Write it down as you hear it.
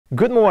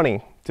Good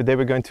morning! Today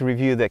we're going to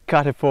review the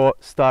CaTeFo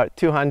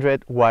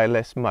Star200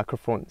 wireless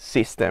microphone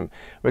system.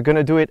 We're going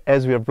to do it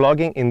as we are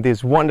vlogging in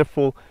this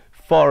wonderful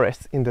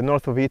forest in the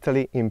north of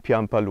Italy in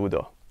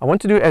Piampaludo. I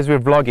want to do it as we're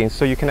vlogging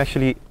so you can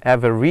actually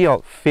have a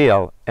real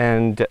feel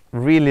and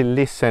really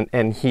listen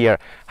and hear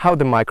how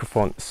the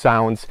microphone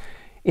sounds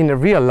in a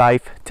real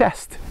life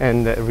test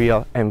and a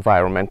real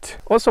environment.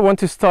 Also want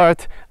to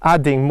start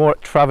adding more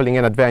traveling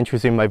and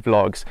adventures in my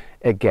vlogs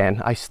again.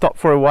 I stopped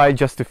for a while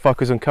just to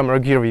focus on camera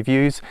gear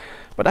reviews,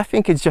 but I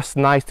think it's just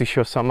nice to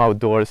show some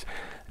outdoors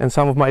and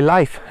some of my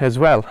life as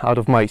well out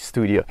of my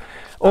studio.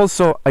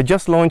 Also, I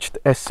just launched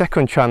a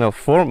second channel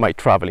for my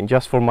traveling,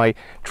 just for my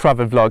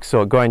travel vlogs,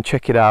 so go and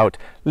check it out.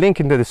 Link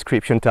in the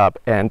description tab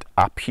and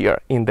up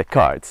here in the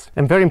cards.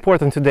 And very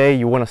important today,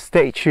 you want to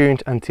stay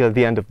tuned until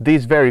the end of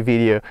this very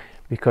video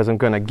because I'm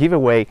gonna give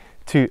away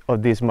 2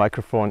 of these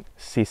microphone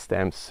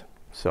systems,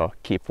 so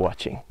keep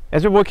watching.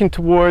 As we're walking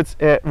towards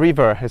a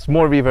river, a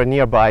small river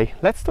nearby,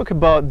 let's talk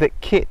about the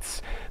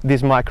kits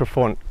this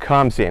microphone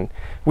comes in.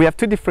 We have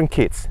 2 different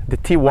kits. The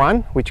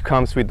T1, which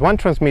comes with 1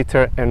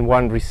 transmitter and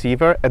 1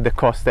 receiver at the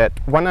cost at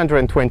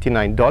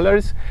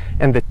 $129,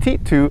 and the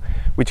T2,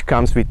 which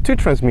comes with 2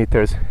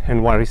 transmitters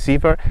and 1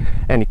 receiver,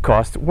 and it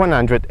costs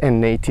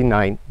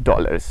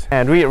 $189.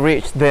 And we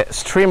reached the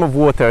stream of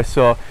water,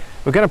 so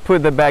we're gonna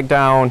put the bag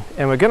down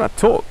and we're gonna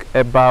talk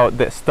about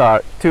the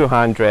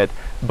Star200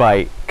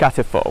 by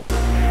CaTeFo.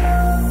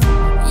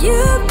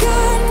 You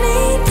got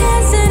me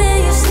dancing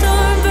in your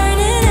storm,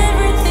 burning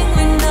everything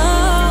we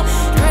know.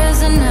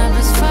 Rising up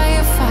as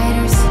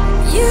firefighters.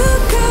 You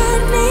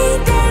got me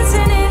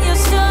dancing in your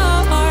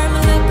storm,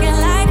 looking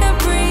like a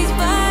breeze,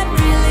 but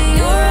really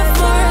you're a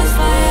forest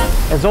fire.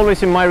 As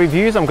always in my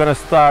reviews, I'm gonna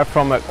start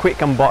from a quick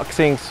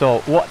unboxing.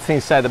 So what's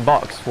inside the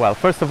box? Well,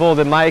 first of all,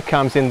 the mic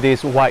comes in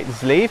this white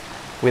sleeve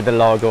with the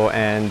logo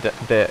and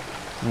the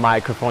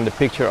microphone, the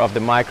picture of the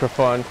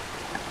microphone,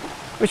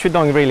 which we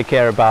don't really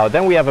care about.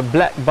 Then we have a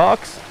black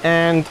box,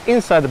 and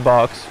inside the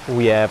box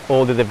we have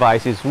all the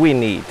devices we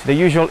need. The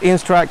usual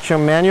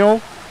instruction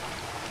manual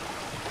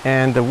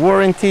and the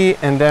warranty,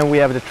 and then we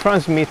have the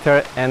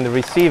transmitter and the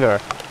receiver.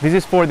 This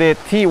is for the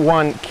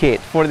T1 kit.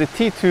 For the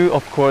T2,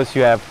 of course,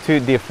 you have 2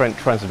 different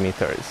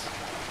transmitters.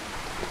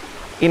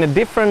 In a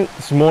different,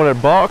 smaller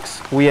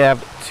box, we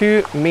have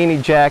 2 mini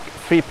jack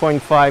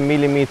 3.5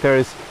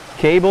 millimeters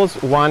cables,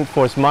 1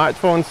 for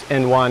smartphones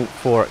and 1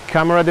 for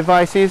camera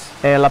devices,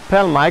 a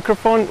lapel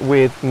microphone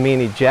with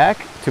mini jack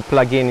to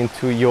plug in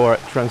into your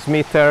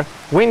transmitter,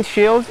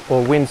 windshield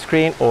or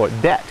windscreen or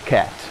dead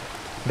cat.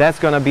 That's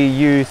gonna be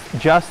used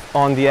just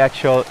on the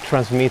actual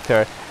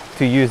transmitter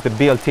to use the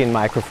built-in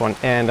microphone,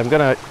 and I'm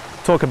gonna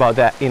talk about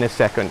that in a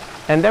second.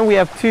 And then we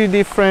have 2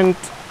 different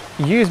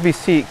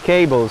USB-C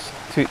cables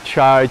to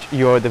charge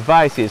your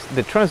devices,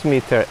 the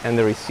transmitter and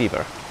the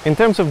receiver. In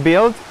terms of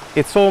build,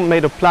 it's all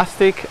made of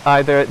plastic,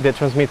 either the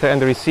transmitter and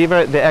the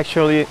receiver. They're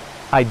actually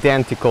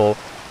identical.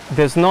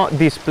 There's no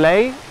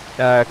display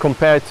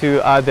compared to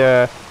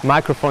other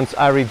microphones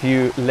I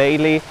review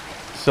lately,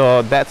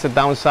 so that's a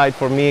downside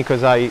for me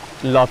because I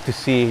love to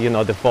see, you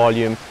know, the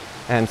volume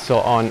and so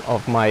on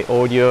of my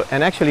audio.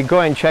 And actually go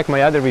and check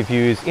my other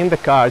reviews in the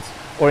cards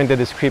or in the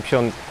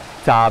description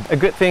tab. A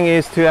good thing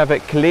is to have a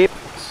clip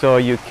so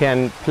you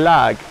can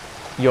plug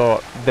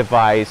your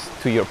device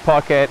to your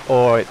pocket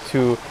or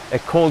to a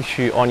cold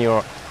shoe on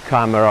your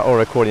camera or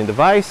recording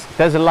device.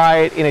 There's a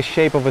light in a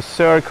shape of a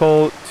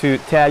circle to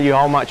tell you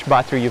how much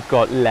battery you've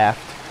got left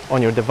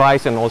on your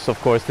device, and also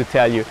of course to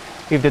tell you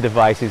if the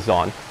device is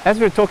on. As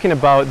we're talking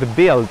about the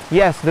build,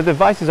 yes, the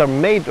devices are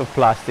made of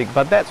plastic,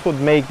 but that's what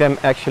makes them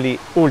actually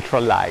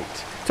ultra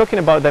light. Talking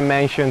about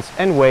dimensions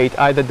and weight,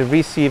 either the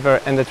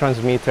receiver and the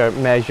transmitter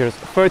measures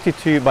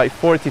 32 by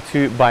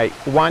 42 by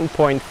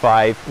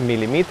 1.5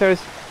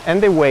 millimeters,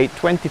 and they weigh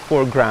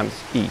 24 grams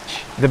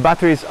each. The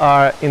batteries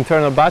are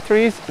internal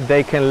batteries.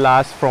 They can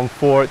last from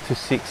 4 to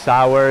 6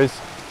 hours,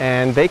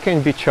 and they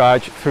can be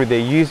charged through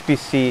the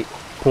USB-C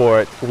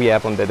port we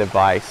have on the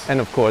device, and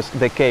of course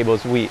the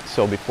cables we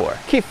saw before.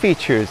 Key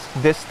features: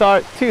 the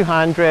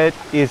Star200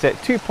 is a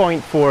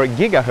 2.4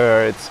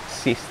 gigahertz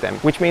system,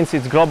 which means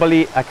it's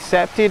globally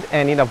accepted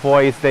and it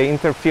avoids the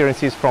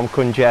interferences from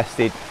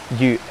congested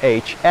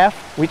UHF,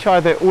 which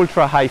are the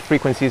ultra high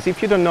frequencies.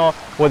 If you don't know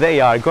what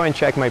they are, go and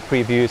check my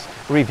previous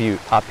review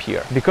up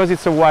here. Because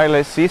it's a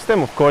wireless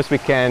system, of course we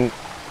can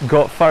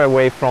go far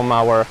away from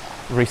our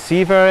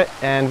receiver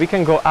and we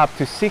can go up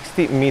to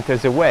 60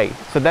 meters away.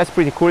 So that's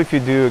pretty cool if you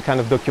do kind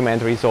of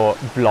documentaries or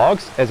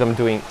vlogs, as I'm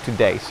doing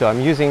today. So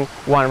I'm using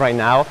one right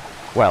now.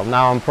 Well,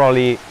 now I'm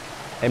probably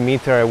a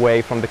meter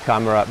away from the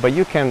camera, but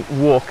you can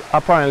walk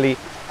apparently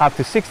up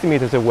to 60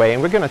 meters away,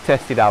 and we're going to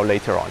test it out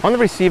later on. On the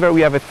receiver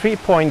we have a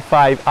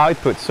 3.5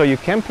 output, so you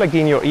can plug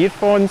in your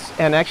earphones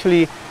and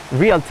actually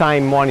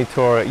real-time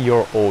monitor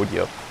your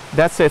audio.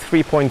 That's a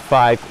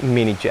 3.5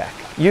 mini jack.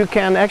 You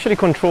can actually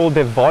control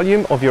the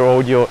volume of your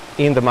audio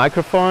in the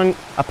microphone.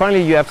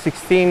 Apparently you have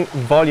 16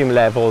 volume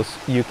levels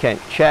you can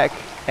check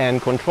and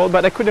control,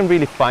 but I couldn't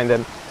really find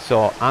them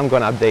so I'm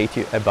gonna update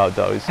you about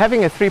those.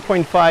 Having a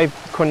 3.5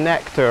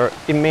 connector,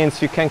 it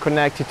means you can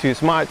connect it to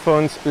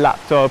smartphones,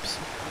 laptops,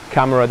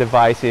 camera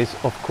devices,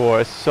 of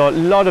course, so a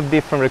lot of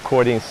different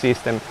recording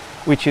systems,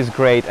 which is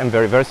great and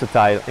very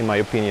versatile in my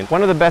opinion.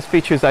 One of the best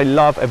features I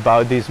love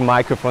about these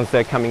microphones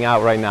that are coming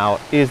out right now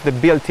is the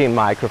built-in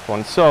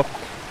microphone. So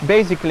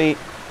basically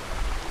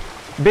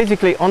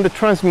on the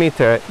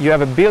transmitter you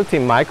have a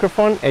built-in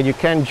microphone and you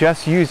can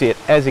just use it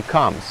as it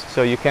comes.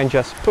 So you can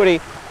just put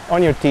it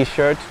on your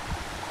t-shirt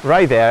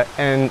right there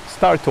and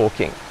start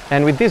talking.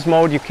 And with this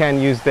mode you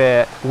can use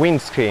the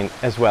windscreen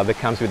as well that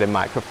comes with the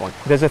microphone.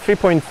 There's a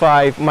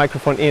 3.5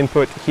 microphone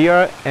input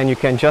here and you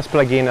can just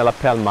plug in a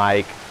lapel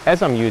mic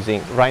as I'm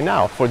using right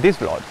now for this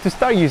vlog. To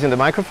start using the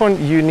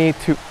microphone you need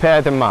to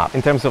pair them up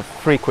in terms of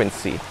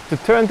frequency. To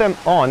turn them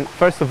on,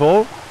 first of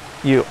all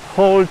you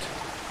hold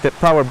the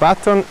power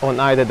button on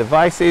either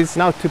devices.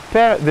 Now to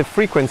pair the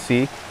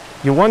frequency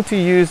you want to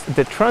use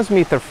the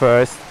transmitter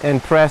first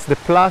and press the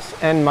plus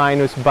and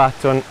minus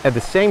button at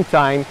the same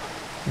time,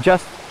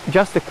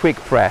 just a quick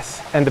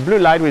press, and the blue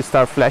light will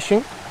start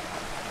flashing,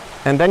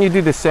 and then you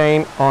do the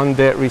same on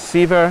the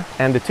receiver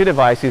and the two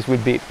devices will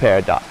be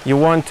paired up. You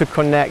want to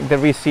connect the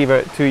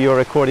receiver to your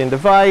recording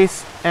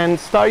device and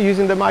start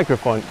using the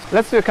microphone.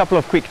 Let's do a couple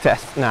of quick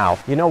tests now.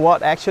 You know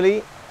what,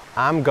 actually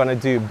I'm gonna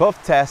do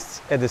both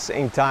tests at the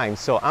same time.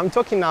 So I'm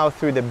talking now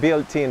through the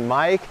built-in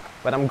mic,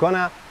 but I'm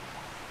gonna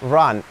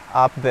run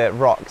up the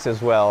rocks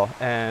as well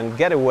and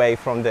get away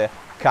from the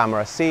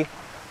camera, see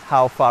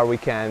how far we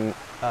can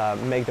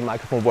make the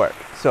microphone work.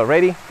 So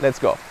ready? Let's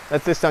go.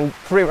 Let's do some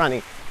free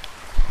running.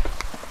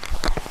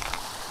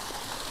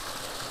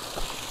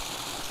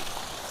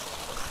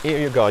 Here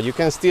you go. You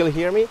can still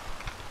hear me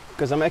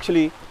because I'm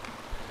actually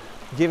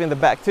giving the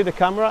back to the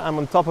camera. I'm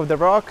on top of the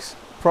rocks,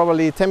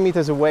 probably 10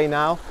 meters away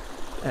now,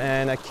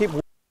 and I keep.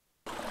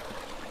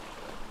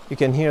 You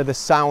can hear the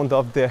sound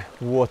of the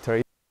water.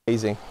 It's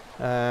amazing.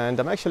 And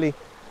I'm actually,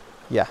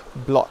 yeah,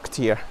 blocked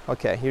here.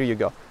 Okay, here you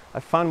go. I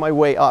found my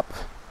way up.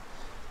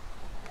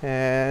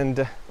 And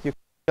you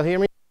can hear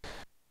me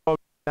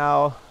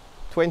now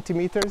 20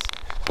 meters.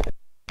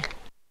 I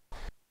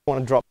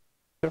want to drop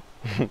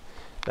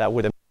that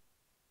wouldn't,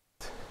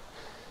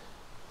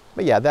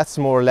 but yeah, that's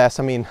more or less,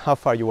 I mean, how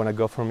far you want to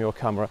go from your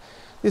camera.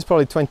 This is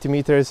probably 20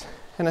 meters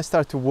and I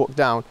start to walk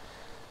down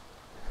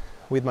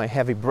with my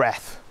heavy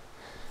breath.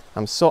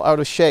 I'm so out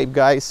of shape,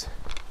 guys.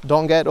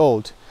 Don't get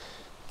old.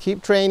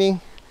 Keep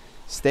training,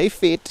 stay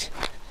fit,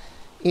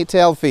 eat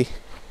healthy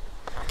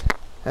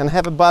and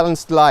have a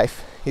balanced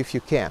life if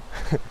you can.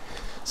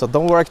 So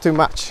don't work too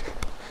much.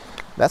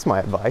 That's my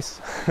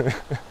advice.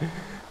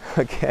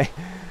 Okay,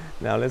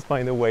 now let's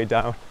find a way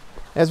down.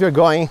 As we're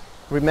going,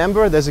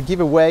 remember there's a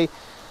giveaway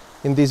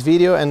in this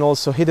video, and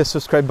also hit the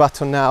subscribe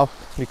button now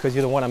because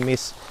you don't want to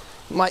miss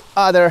my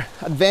other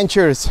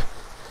adventures.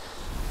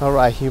 All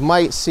right, you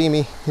might see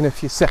me in a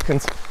few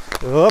seconds.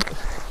 Up.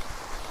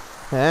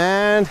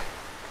 And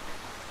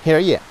here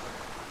I am.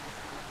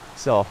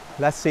 So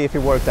let's see if it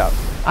worked out.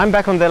 I'm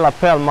back on the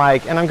lapel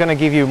mic and I'm gonna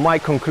give you my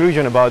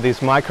conclusion about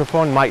this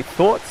microphone, my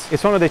thoughts.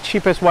 It's one of the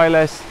cheapest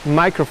wireless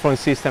microphone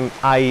system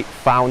I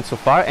found so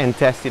far and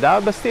tested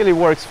out, but still it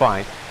works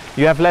fine.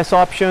 You have less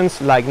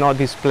options like no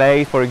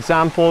display, for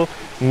example,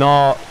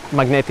 no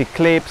magnetic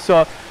clip.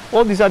 So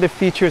all these other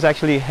features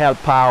actually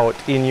help out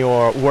in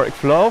your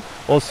workflow.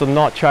 Also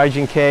not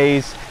charging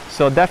case.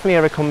 So definitely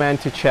I recommend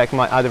to check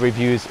my other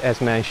reviews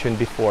as mentioned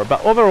before.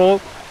 But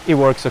overall, it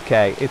works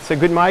okay. It's a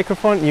good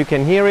microphone, you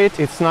can hear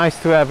it. It's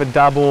nice to have a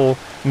double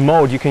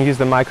mode. You can use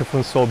the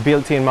microphone, so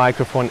built-in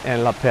microphone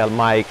and lapel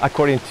mic,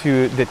 according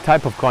to the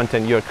type of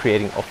content you're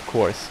creating, of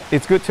course.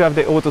 It's good to have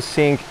the auto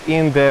sync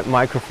in the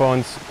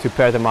microphones to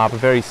pair them up.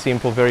 Very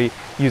simple, very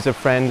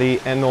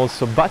user-friendly, and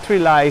also battery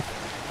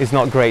life is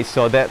not great,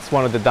 so that's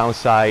one of the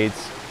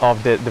downsides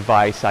of the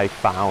device I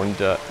found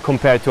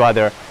compared to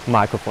other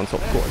microphones,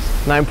 of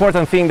course. Now,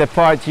 important thing, the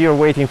part you're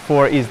waiting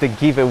for is the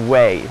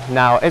giveaway.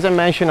 Now, as I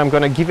mentioned, I'm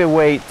gonna give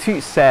away 2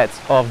 sets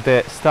of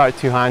the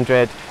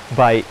Star200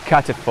 by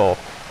CaTeFo.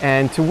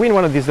 And to win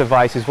one of these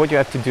devices, what you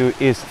have to do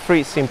is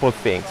 3 simple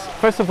things.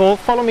 First of all,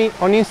 follow me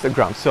on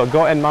Instagram. So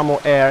go and Mamo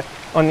Air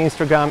on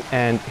Instagram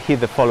and hit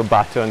the follow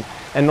button.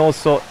 And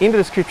also in the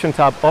description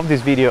tab of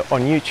this video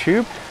on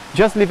YouTube,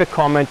 just leave a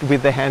comment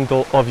with the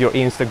handle of your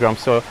Instagram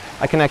so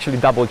I can actually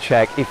double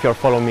check if you're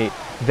following me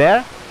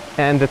there.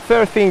 And the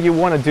third thing you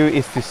want to do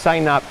is to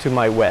sign up to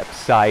my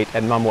website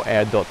at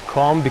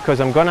mamoair.com,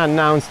 because I'm gonna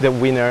announce the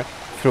winner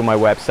through my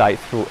website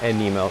through an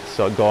email,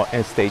 so go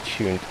and stay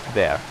tuned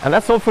there. And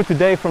that's all for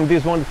today from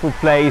this wonderful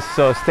place,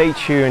 so stay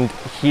tuned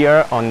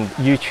here on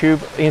YouTube,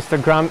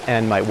 Instagram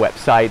and my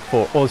website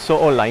for also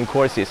online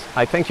courses.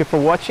 I thank you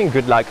for watching,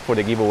 good luck for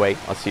the giveaway,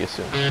 I'll see you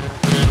soon.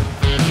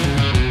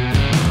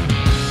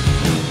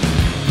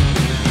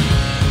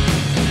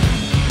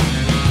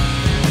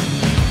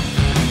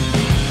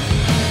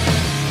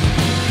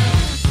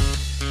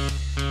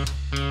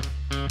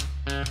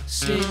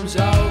 Seems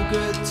all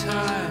good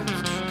times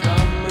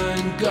come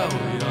and go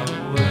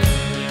your way.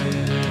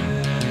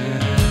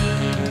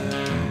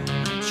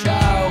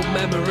 Child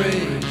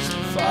memories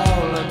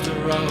fall after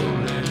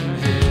rolling.